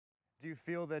Do you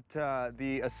feel that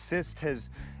the assist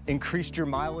has increased your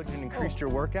mileage and increased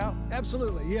your workout?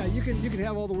 Absolutely, yeah. You can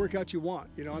have all the workout you want.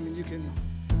 You know, I mean, you can.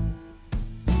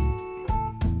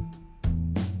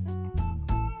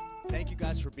 Thank you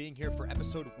guys for being here for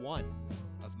episode 1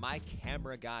 of My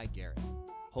Camera Guy Garrett.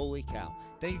 Holy cow.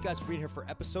 Thank you guys for being here for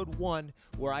episode 1,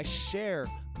 where I share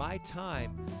my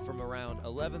time from around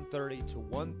 11:30 to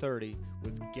 1:30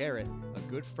 with Garrett, a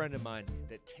good friend of mine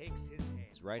that takes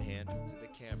his right hand to the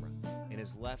camera and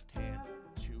his left hand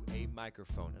to a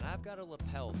microphone. And I've got a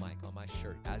lapel mic on my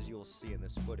shirt, as you'll see in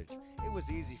this footage. It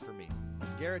was easy for me.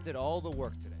 Garrett did all the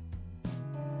work today.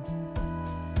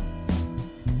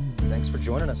 Thanks for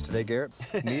joining us today, Garrett.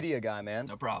 Media guy, man.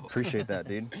 No problem. Appreciate that,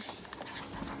 dude.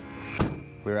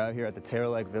 We're out here at the Taylor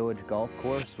Lake Village golf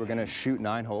course. We're gonna shoot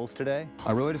 9 holes today.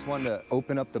 I really just wanted to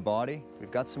open up the body.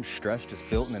 We've got some stress just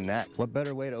built in the neck. What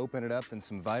better way to open it up than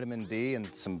some vitamin D and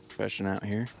some Question out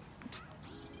here.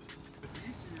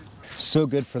 So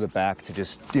good for the back to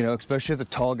just, you know, especially as a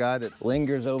tall guy that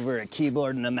lingers over a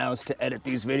keyboard and a mouse to edit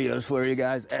these videos for you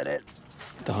guys. Edit.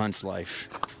 The hunch life.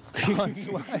 Hunch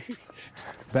life.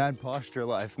 Bad posture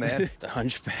life, man. The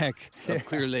hunchback of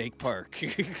Clear Lake Park.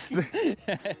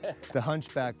 The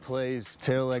hunchback plays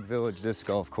Taylor Lake Village disc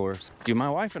golf course. Dude, my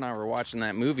wife and I were watching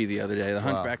that movie the other day, The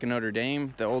Hunchback of Notre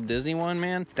Dame, the old Disney one,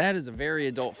 man. That is a very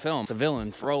adult film. The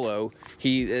villain, Frollo,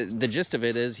 the gist of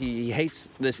it is he hates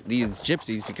these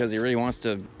gypsies because he really wants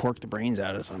to pork the brains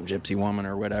out of some gypsy woman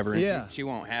or whatever. And yeah. She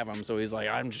won't have him, so he's like,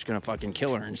 I'm just gonna fucking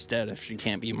kill her instead if she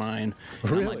can't be mine.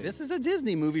 And Really? I'm like, this is a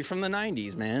Disney movie from the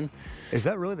 90s, man. Is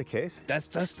that really the case? That's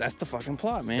the fucking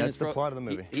plot, man. That's the plot of the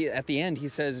movie. He, at the end, he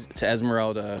says to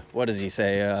Esmeralda, what does he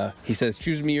say? He says,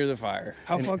 "Choose me or the fire."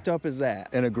 How fucked up is that?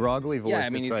 In a groggly voice. Yeah, I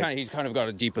mean, he's kind of got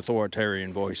a deep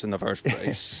authoritarian voice in the first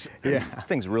place. Yeah,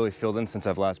 thing's really filled in since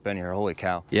I've last been here. Holy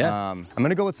cow. Yeah. I'm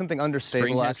gonna go with something understable.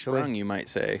 Spring has actually. sprung, you might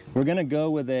say. We're gonna go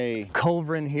with a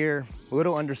culverin here, a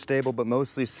little understable, but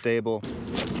mostly stable.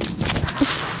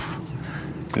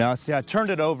 Now, see, I turned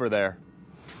it over there.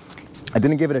 I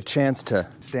didn't give it a chance to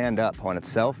stand up on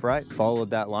itself, right? Followed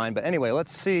that line. But anyway,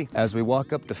 let's see as we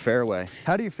walk up the fairway.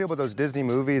 How do you feel about those Disney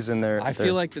movies and their... I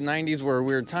feel like the 90s were a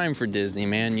weird time for Disney,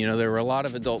 man. You know, there were a lot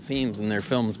of adult themes in their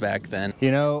films back then.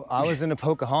 You know, I was into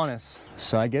Pocahontas,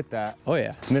 so I get that. Oh,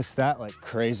 yeah. Missed that like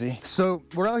crazy. So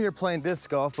we're out here playing disc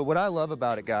golf, but what I love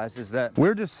about it, guys, is that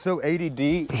we're just so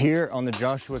ADD here on the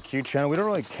Joshua Q channel. We don't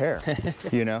really care,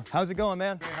 you know? How's it going,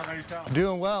 man? Hey, how about yourself?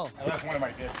 Doing well. I left one of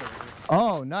my discs over here.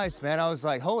 Oh, nice, man. I was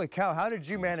like, holy cow, how did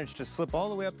you manage to slip all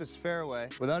the way up this fairway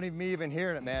without even me even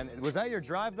hearing it, man? Was that your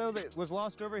drive, though, that was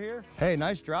lost over here? Hey,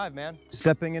 nice drive, man.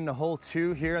 Stepping into hole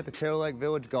 2 here at the Taylor Lake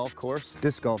Village golf course,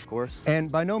 disc golf course.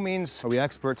 And by no means are we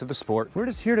experts of the sport. We're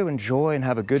just here to enjoy and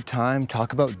have a good time,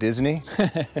 talk about Disney.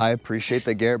 I appreciate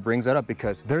that Garrett brings that up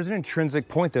because there's an intrinsic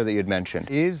point there that you'd mentioned.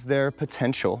 Is there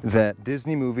potential that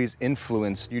Disney movies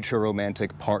influence future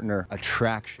romantic partner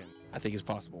attraction? I think it's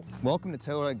possible. Welcome to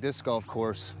Taylor Lake Disc Golf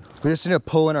Course. We just need to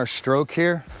pull in our stroke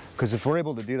here, because if we're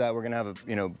able to do that, we're gonna have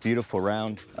a beautiful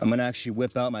round. I'm gonna actually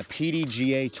whip out my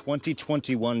PDGA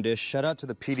 2021 disc. Shout out to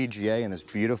the PDGA and this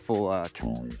beautiful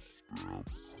turtle.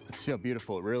 Let's see how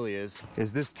beautiful it really is.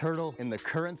 Is this turtle in the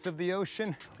currents of the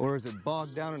ocean, or is it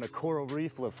bogged down in a coral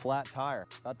reef with a flat tire?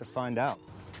 About to find out.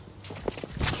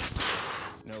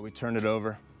 No, we turned it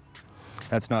over.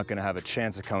 That's not gonna have a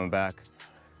chance of coming back.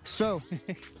 So,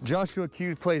 Joshua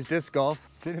Q plays disc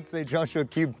golf. Didn't say Joshua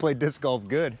Q played disc golf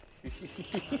good.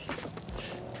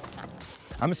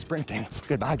 I'm sprinting.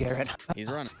 Goodbye, Garrett. He's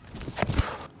running.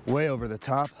 Way over the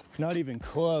top. Not even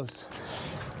close.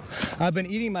 I've been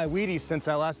eating my Wheaties since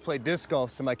I last played disc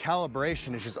golf, so my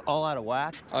calibration is just all out of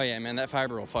whack. Oh, yeah, man, that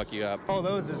fiber will fuck you up. All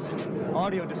those is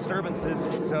audio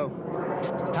disturbances, so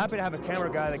happy to have a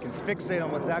camera guy that can fixate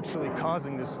on what's actually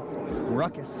causing this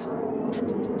ruckus.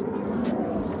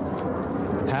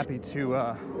 Happy to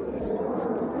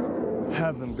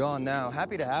have them gone now.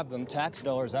 Happy to have them. Tax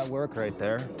dollars at work right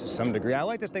there to some degree. I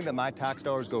like to think that my tax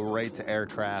dollars go right to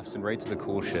aircrafts and right to the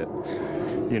cool shit,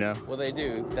 you know? Well, they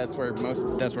do. That's where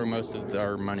most of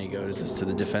our money goes, is to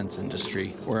the defense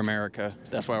industry. We're America.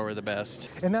 That's why we're the best.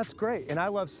 And that's great. And I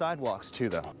love sidewalks too,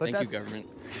 though. But Thank you, government.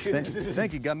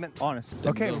 Thank you, government. Honest.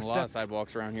 Been building a lot of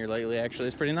sidewalks around here lately, actually.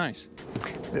 It's pretty nice.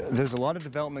 There's a lot of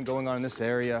development going on in this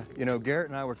area. You know, Garrett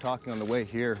and I were talking on the way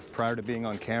here prior to being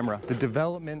on camera. The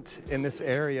development in this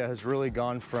area has really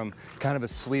gone from kind of a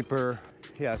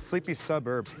sleepy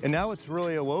suburb, and now it's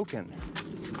really awoken.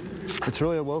 It's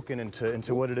really awoken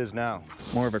into what it is now.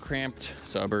 More of a cramped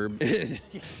suburb.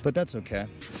 But that's okay.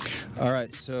 All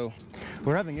right, so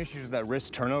we're having issues with that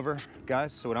wrist turnover,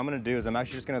 guys. So what I'm gonna do is I'm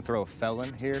actually just gonna throw a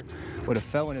felon here What a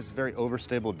felon is a very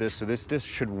overstable disc, so this disc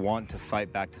should want to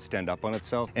fight back to stand up on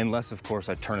itself, unless, of course,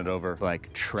 I turn it over,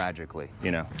 like, tragically, you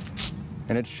know?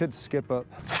 And it should skip up.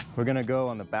 We're gonna go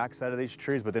on the back side of these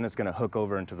trees, but then it's gonna hook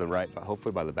over into the right, but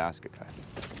hopefully by the basket guy.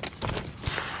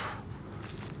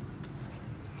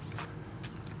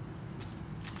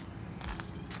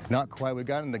 Not quite. We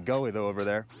got in the gully though over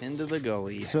there. Into the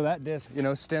gully. So that disc, you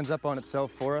know, stands up on itself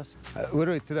for us. I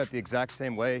literally threw that the exact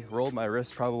same way, rolled my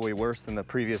wrist probably worse than the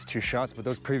previous two shots, but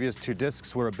those previous two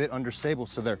discs were a bit unstable,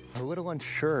 so they're a little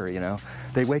unsure, you know.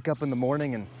 They wake up in the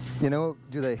morning and, you know,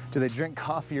 do they drink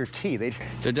coffee or tea?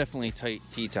 They're definitely tight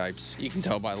T types. You can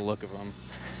tell by the look of them.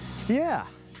 Yeah,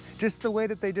 just the way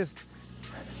that they just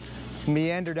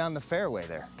meander down the fairway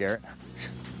there, Garrett.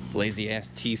 Lazy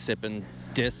ass tea sipping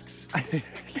discs.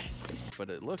 But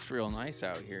it looks real nice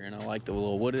out here, and I like the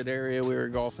little wooded area we were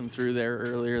golfing through there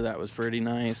earlier. That was pretty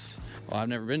nice. Well, I've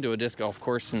never been to a disc golf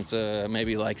course since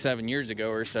maybe like 7 years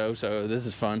ago or so, so this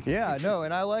is fun. Yeah, no,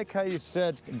 and I like how you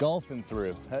said golfing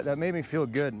through. That made me feel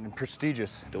good and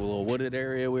prestigious. The little wooded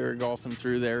area we were golfing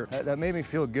through there. That made me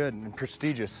feel good and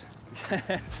prestigious.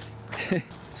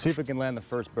 See if we can land the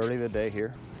first birdie of the day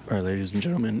here. All right, ladies and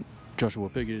gentlemen, Joshua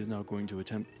Piggott is now going to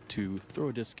attempt to throw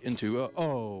a disc into,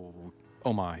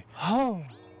 oh my. Oh,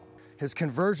 his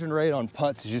conversion rate on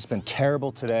putts has just been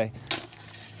terrible today.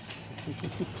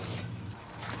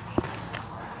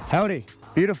 Howdy,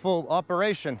 beautiful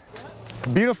operation.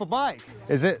 Beautiful bike.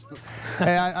 Is it?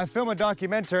 Hey, I film a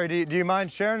documentary. Do you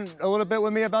mind sharing a little bit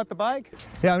with me about the bike?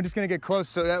 Yeah, I'm just gonna get close.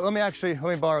 So let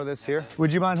me borrow this here.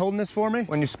 Would you mind holding this for me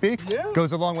when you speak? Yeah.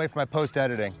 Goes a long way for my post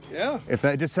editing. Yeah. If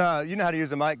that just, you know how to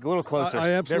use a mic, a little closer. I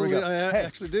absolutely, There we go. Hey.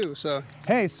 actually do. So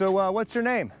Hey, so what's your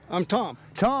name? I'm Tom.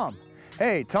 Tom.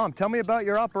 Hey, Tom, tell me about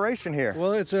your operation here.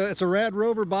 Well, it's a Rad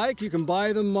Rover bike. You can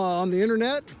buy them on the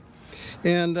internet,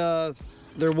 and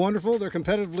they're wonderful. They're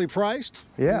competitively priced.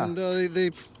 Yeah. And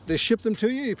they ship them to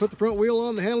you. You put the front wheel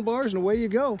on the handlebars, and away you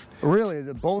go. Really,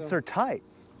 the bolts are tight.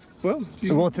 Well,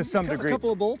 To some degree. A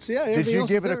couple of bolts, yeah. Did everything you else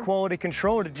give is it a there. quality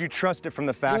control, or did you trust it from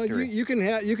the Well, factory? you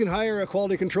can hire a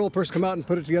quality control person come out and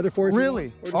put it together for you. if you Really?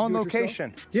 want, or just On do it yourself.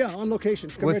 location? Yeah, on location.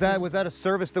 Come Was right that down. was that a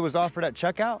service that was offered at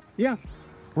checkout? Yeah,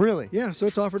 Really? yeah. So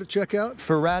it's offered at checkout.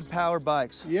 For Rad Power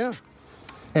bikes. Yeah.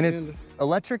 And it's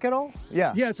electric at all?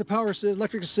 Yeah. Yeah, it's a power assist,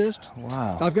 electric assist.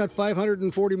 Wow. I've got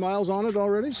 540 miles on it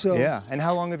already, so. Yeah. And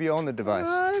how long have you owned the device?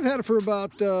 I've had it for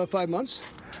about 5 months.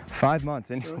 5 months.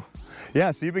 And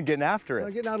yeah, so you've been getting after I'm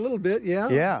it. getting out a little bit, yeah.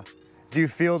 Yeah. Do you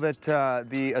feel that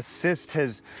the assist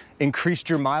has increased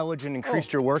your mileage and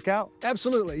increased your workout?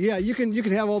 Absolutely, yeah. You can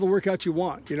have all the workouts you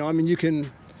want. You know, I mean, you can.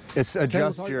 It's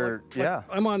adjust your, like,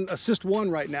 I'm on assist 1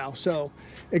 right now, so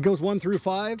it goes 1 through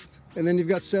 5, and then you've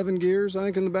got 7 gears, I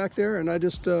think, in the back there, and I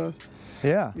just,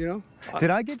 Yeah. you know.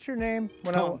 Did I get your name?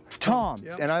 When Tom. Tom.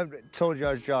 Yeah. And I told you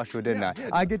I was Joshua, didn't Yeah, I? yeah,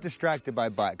 I get distracted by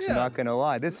bikes, I'm Yeah. not gonna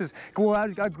lie. This is, well, I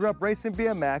grew up racing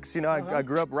BMX, you know, I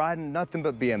grew up riding nothing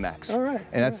but BMX. All right,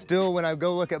 And that's still, when I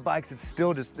go look at bikes, it's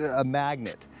still just a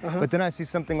magnet. But then I see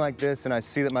something like this and I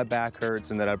see that my back hurts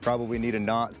and that I probably need to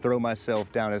not throw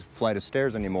myself down a flight of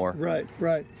stairs anymore. Right,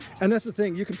 right. And that's the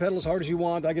thing, you can pedal as hard as you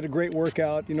want. I get a great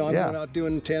workout. You know, I'm Yeah. going out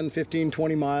doing 10, 15,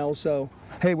 20 miles, so.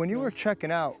 Hey, when you were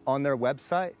checking out on their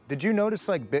website, did you notice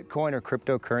like Bitcoin or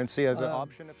cryptocurrency as an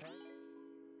option to pay?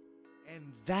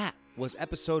 And that was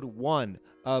episode 1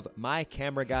 of My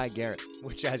Camera Guy Garrett,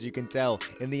 which, as you can tell,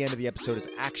 in the end of the episode is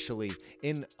actually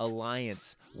in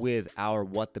alliance with our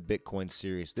What the Bitcoin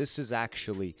series. This is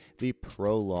actually the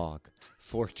prologue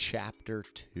for chapter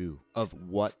 2 of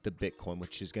What the Bitcoin,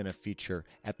 which is going to feature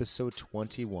episode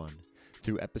 21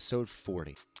 through episode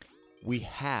 40. We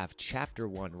have chapter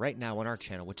 1 right now on our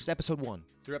channel, which is episode 1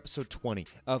 through episode 20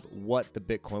 of What the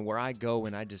Bitcoin, where I go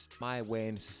and I just my way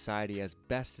into society as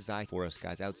best as I for us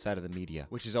guys outside of the media,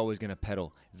 which is always going to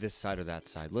peddle this side or that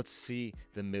side. Let's see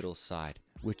the middle side,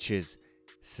 which is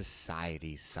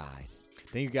society's side.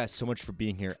 Thank you guys so much for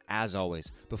being here. As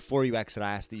always, before you exit,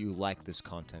 I ask that you like this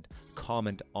content,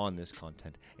 comment on this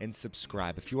content, and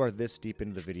subscribe. If you are this deep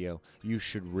into the video, you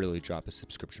should really drop a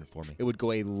subscription for me. It would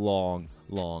go a long,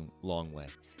 long, long way.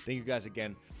 Thank you guys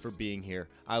again for being here.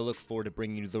 I look forward to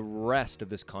bringing you the rest of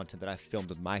this content that I filmed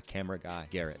with my camera guy,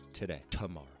 Garrett, today,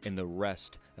 tomorrow, and the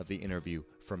rest of the interview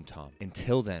from Tom.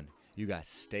 Until then, you guys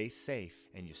stay safe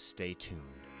and you stay tuned.